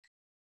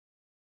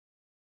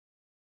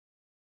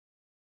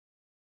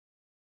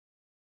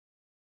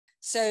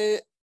So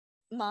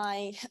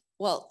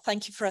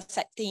thank you for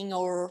accepting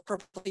our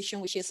proposition,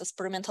 which is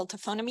experimental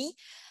taphonomy,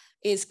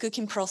 is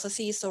cooking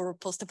processes or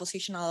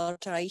post-depositional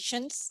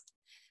alterations.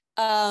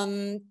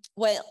 Well,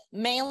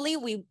 mainly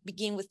we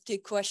begin with two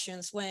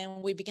questions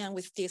when we began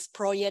with this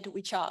project,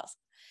 which are,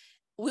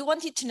 we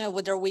wanted to know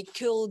whether we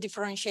could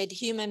differentiate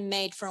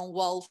human-made from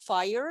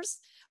wildfires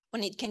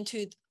when it came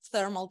to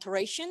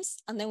thermo-alterations.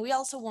 And then we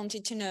also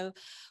wanted to know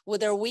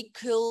whether we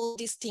could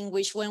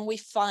distinguish when we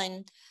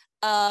find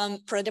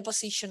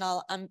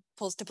pre-depositional and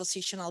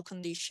post-depositional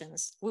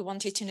conditions. We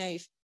wanted to know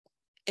if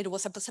it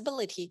was a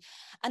possibility,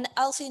 and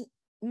also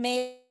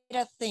made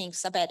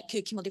things about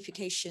cooking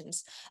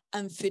modifications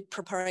and food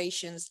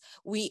preparations.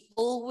 We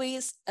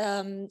always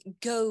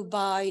go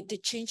by the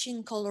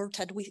changing color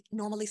that we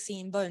normally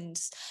see in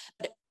bones,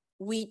 but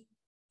we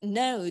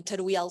know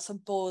that we also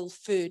boil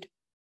food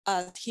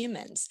as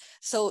humans.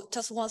 So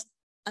that was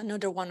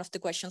another one of the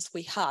questions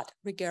we had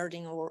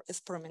regarding our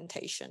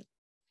experimentation.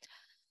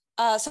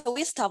 So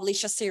we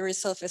established a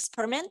series of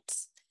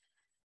experiments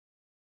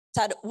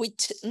that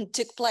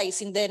took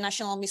place in the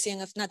National Museum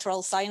of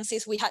Natural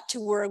Sciences. We had to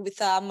work with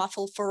a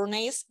muffled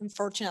furnace,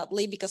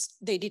 unfortunately, because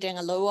they didn't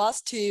allow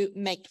us to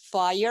make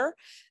fire.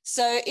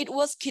 So it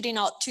was good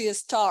enough to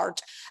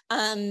start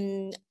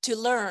to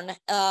learn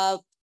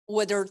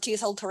whether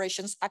these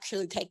alterations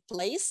actually take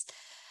place.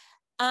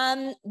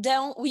 And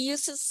then we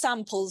used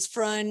samples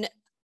from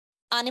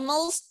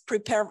animals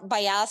prepared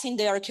by us in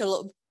the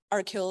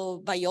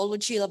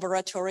archaeobiology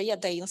laboratory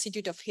at the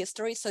Institute of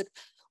History. So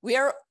we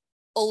are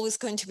always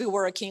going to be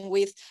working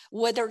with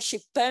weathered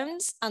sheep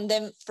bones and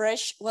then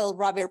fresh,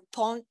 rabbit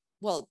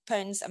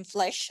bones and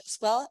flesh as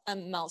well,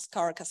 and mouse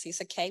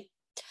carcasses, okay?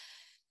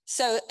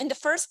 So in the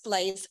first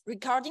place,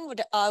 regarding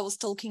what I was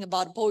talking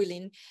about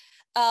boiling,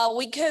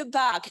 we go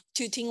back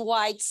to Tim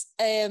White's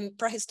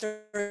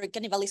Prehistoric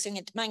Cannibalism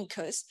at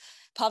Mancos,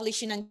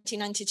 published in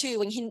 1992,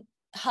 when he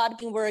had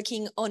been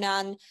working on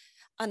an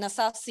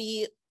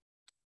Anasazi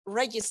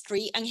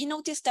registry, and he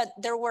noticed that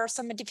there were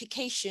some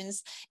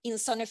modifications in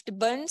some of the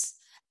bones,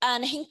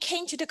 and he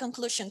came to the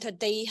conclusion that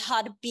they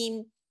had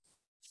been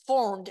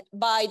formed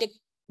by the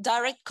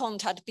direct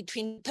contact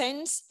between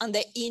bones and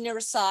the inner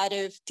side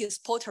of this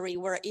pottery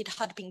where it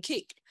had been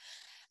cooked.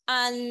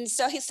 And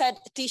so he said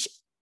this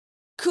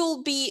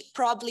could be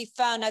probably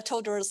found at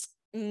others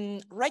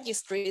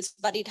registries,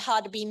 but it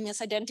had been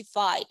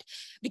misidentified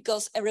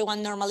because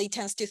everyone normally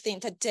tends to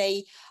think that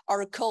they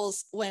are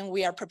caused when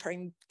we are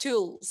preparing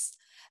tools.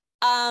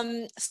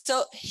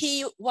 So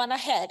he went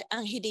ahead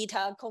and he did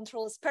a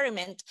control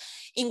experiment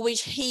in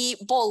which he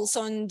boiled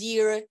some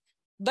deer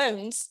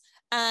bones,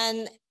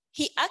 and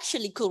he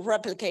actually could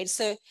replicate.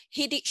 So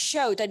he did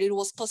show that it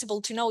was possible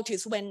to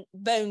notice when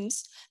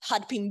bones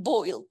had been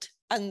boiled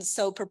and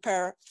so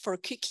prepare for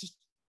cooking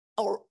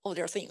or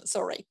other things,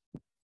 sorry.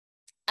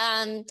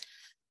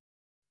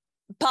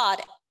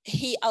 But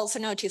he also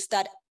noticed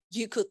that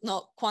you could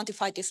not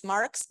quantify these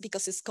marks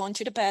because it's going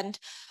to depend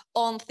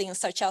on things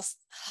such as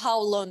how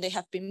long they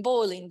have been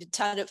boiling, the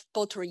type of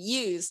pottery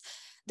used,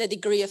 the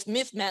degree of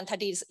movement,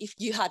 that is, if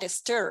you had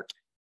stirred.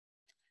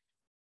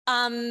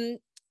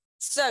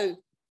 So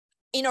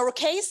in our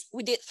case,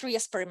 we did 3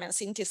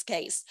 experiments in this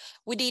case.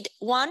 We did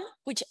one,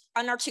 which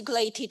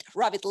unarticulated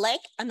rabbit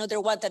leg,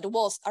 another one that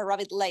was a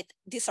rabbit leg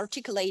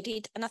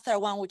disarticulated, and a third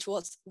one, which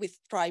was with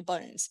dry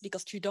bones,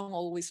 because you don't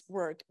always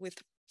work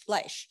with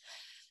flesh.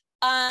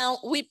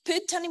 We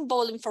put them in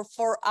boiling for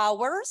 4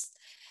 hours,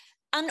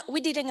 and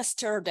we didn't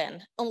stir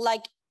them,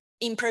 unlike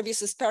in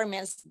previous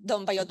experiments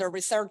done by other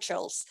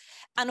researchers.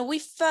 And we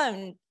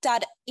found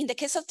that in the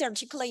case of the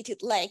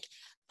articulated leg,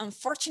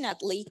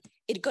 unfortunately,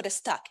 it got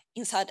stuck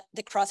inside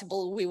the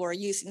crucible we were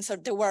using, so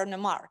there were no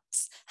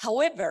marks.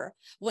 However,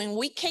 when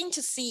we came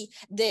to see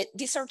the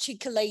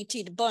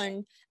disarticulated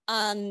bone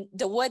and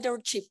the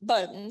weathered chip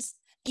bones,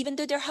 even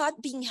though there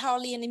had been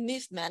hardly any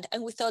movement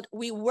and we thought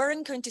we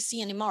weren't going to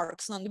see any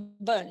marks on the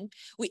bone,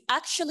 we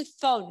actually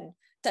found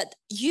that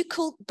you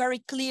could very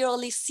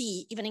clearly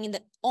see, even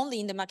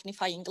only in the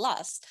magnifying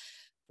glass,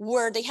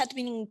 where they had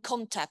been in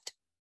contact,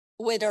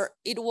 whether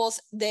it was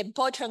the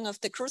bottom of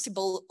the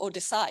crucible or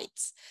the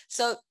sides.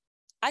 So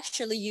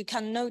actually you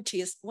can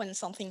notice when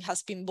something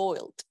has been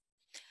boiled.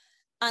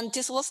 And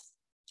this was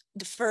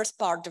the first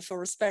part of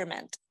our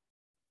experiment.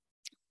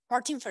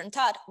 Starting from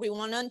that, we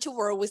went on to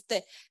work with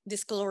the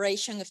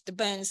discoloration of the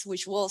bones,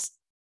 which was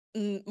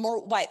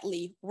more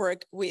widely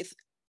worked with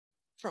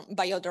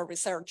by other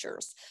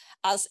researchers.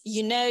 As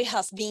you know, it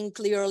has been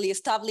clearly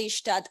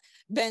established that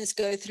bones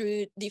go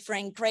through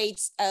different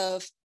grades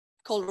of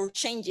color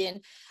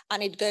changing,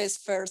 and it goes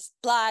first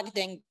black,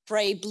 then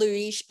gray,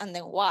 bluish, and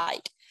then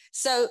white.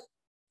 So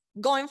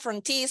going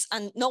from this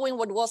and knowing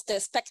what was the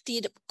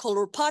expected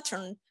color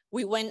pattern,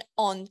 we went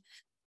on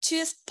to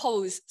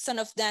expose some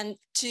of them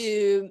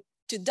to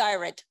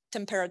direct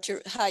temperature,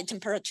 high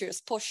temperature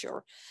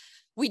exposure.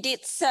 We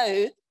did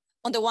so,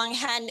 on the one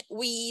hand,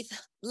 with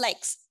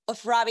legs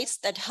of rabbits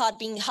that had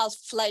been half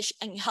flesh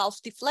and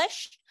half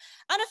defleshed.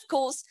 And of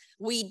course,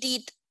 we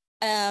did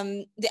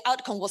the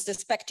outcome was the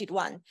expected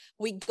one.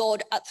 We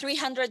got at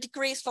 300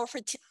 degrees for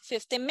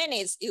 15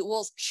 minutes, it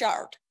was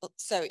charred,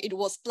 so it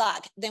was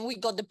black. Then we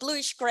got the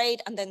bluish gray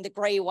and then the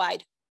gray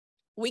white.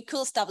 We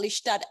could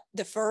establish that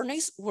the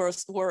furnace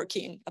was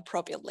working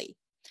appropriately.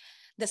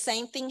 The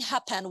same thing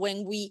happened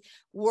when we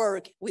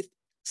work with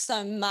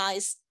some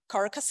mice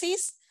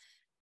carcasses.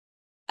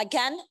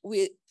 Again,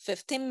 with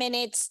 15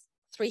 minutes,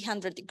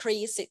 300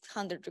 degrees,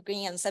 600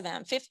 degrees, and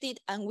 750,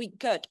 and we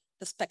got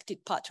the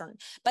expected pattern.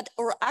 But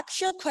our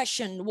actual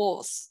question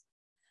was,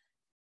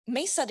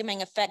 may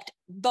sediment affect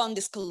bone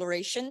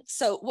discoloration?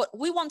 So what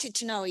we wanted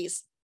to know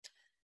is,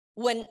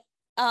 when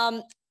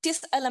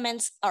these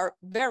elements are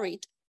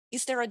buried,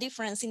 is there a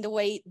difference in the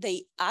way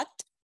they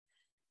act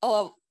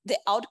or the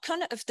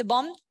outcome of the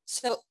bone?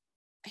 So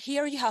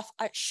here you have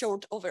a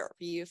short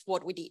overview of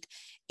what we did.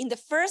 In the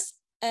first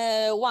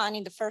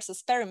in the first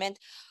experiment,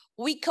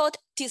 we caught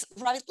these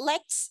rabbit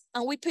legs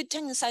and we put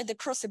them inside the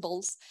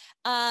crucibles.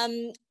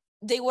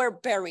 They were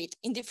buried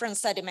in different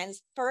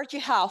sediments. First, you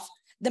have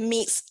the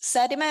mixed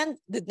sediment,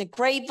 the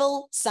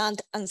gravel,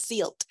 sand, and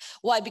silt.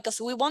 Why?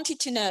 Because we wanted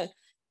to know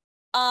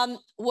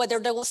whether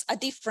there was a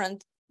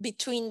difference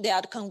between the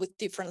outcome with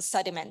different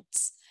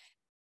sediments.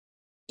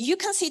 You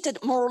can see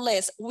that more or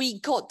less we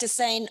got the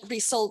same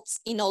results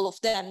in all of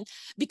them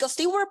because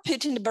they were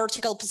put in the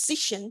vertical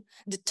position.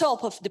 The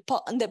top of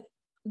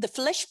the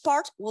flesh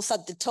part was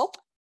at the top,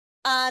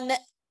 and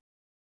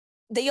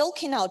they all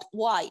came out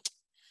white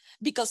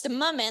because the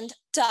moment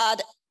that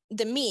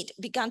the meat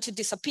began to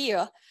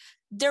disappear,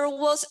 there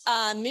was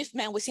a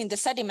movement within the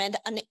sediment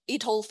and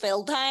it all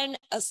fell down,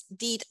 as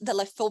did the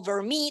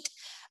leftover meat.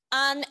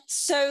 And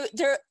so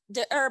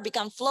the air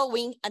began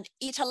flowing and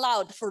it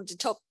allowed for the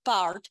top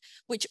part,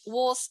 which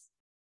was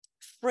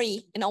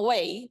free in a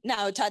way,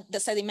 now that the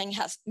sediment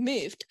has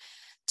moved,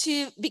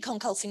 to become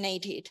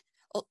calcinated,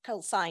 or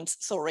calcined,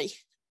 sorry.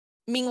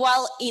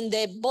 Meanwhile, in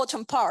the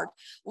bottom part,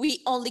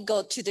 we only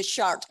got to the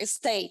charred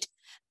state.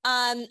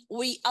 And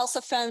we also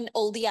found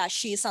all the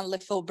ashes and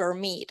leftover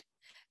meat.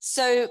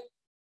 So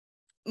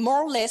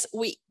more or less,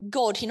 we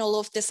got in all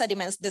of the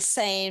sediments the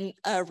same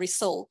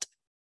result.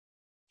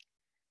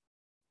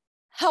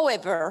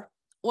 However,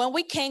 when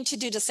we came to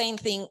do the same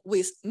thing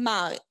with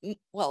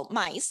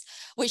mice,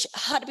 which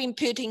had been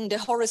put in the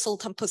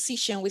horizontal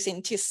position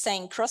within these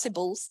same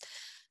crucibles,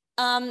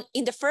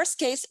 in the first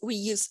case, we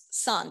used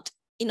sand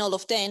in all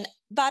of them,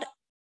 but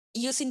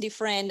using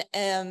different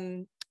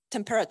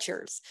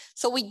temperatures.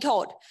 So we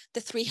got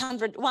the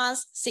 300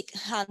 ones,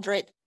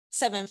 600,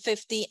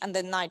 750, and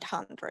then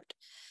 900.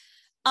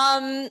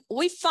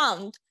 We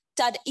found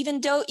that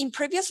even though in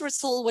previous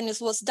result, when it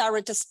was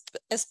direct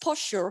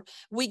exposure,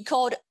 we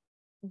got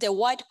the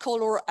white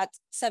color at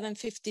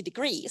 750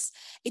 degrees,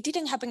 it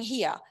didn't happen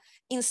here.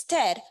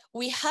 Instead,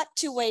 we had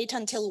to wait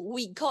until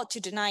we got to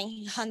the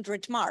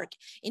 900 mark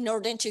in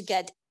order to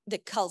get the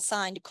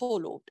calcined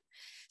color.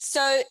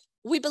 So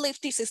we believe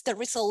this is the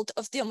result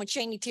of the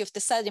homogeneity of the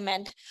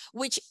sediment,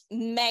 which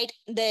made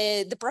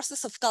the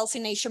process of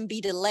calcination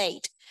be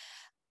delayed.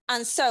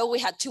 And so we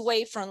had to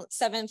wait from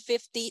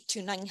 750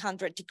 to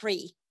 900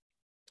 degrees.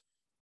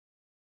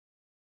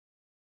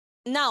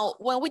 Now,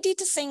 when we did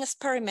the same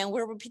experiment,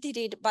 we repeated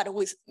it, but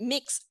with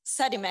mixed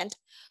sediment,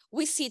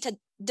 we see that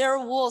there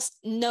was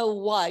no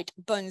white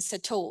bones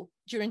at all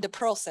during the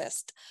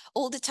process.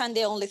 All the time,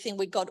 the only thing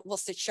we got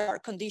was the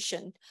charred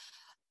condition.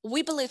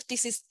 We believe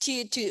this is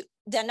due to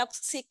the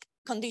anoxic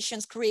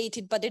conditions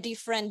created by the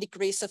different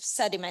degrees of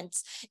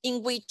sediments,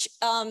 in which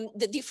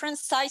the different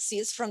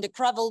sizes from the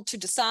gravel to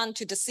the sand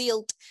to the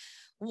silt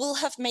will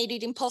have made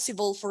it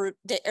impossible for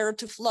the air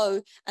to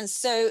flow. And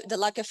so the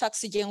lack of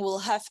oxygen will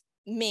have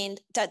meant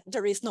that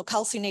there is no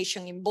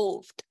calcination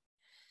involved.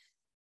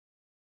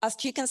 As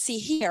you can see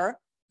here,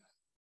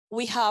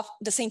 we have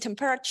the same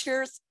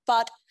temperatures,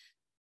 but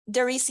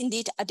there is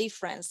indeed a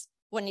difference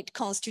when it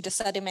comes to the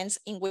sediments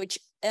in which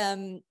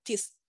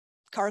these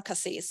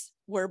carcasses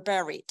were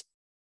buried.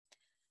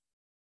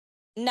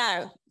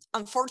 Now,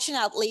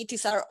 unfortunately,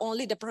 these are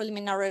only the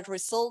preliminary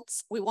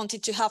results. We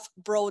wanted to have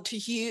brought to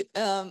you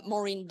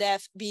more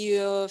in-depth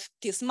view of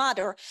this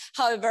matter.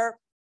 However,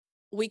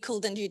 we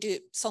couldn't due to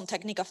some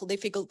technical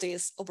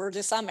difficulties over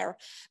the summer.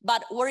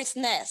 But what is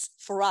next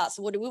for us,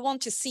 what we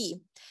want to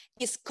see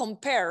is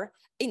compare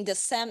in the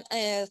same,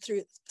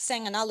 through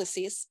same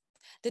analysis,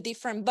 the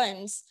different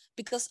bones,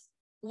 because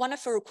one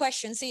of our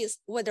questions is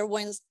whether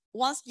once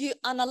you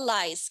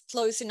analyze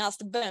close enough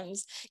the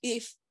bones,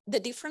 if the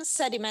different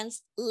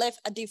sediments left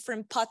a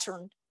different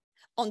pattern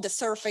on the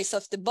surface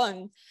of the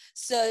bone.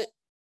 So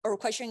our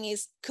question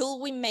is, could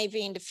we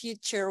maybe in the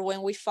future,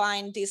 when we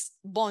find these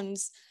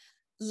bones,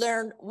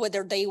 learn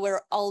whether they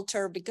were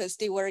altered because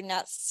they were in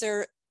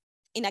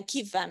a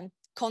given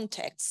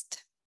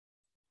context?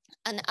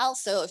 And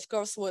also, of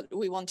course, what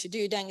we want to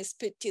do then is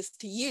put this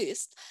to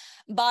use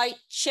by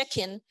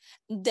checking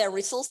the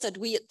results that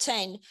we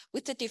obtain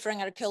with the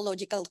different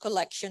archaeological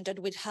collection that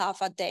we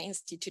have at the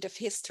Institute of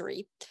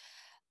History.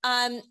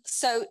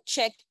 So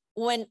check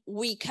when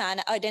we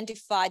can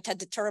identify that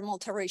the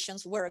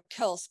thermo-alterations were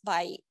caused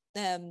by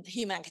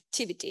human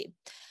activity.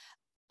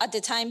 At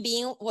the time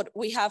being, what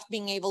we have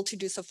been able to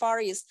do so far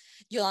is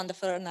Yolanda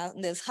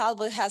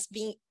Fernandez-Halbo has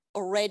been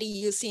already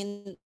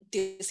using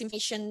this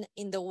information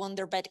in the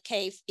Wonderbed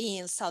Cave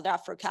in South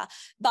Africa,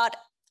 but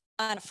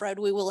I'm afraid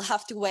we will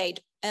have to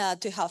wait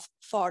to have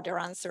further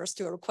answers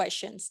to our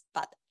questions.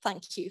 But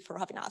thank you for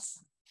having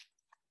us.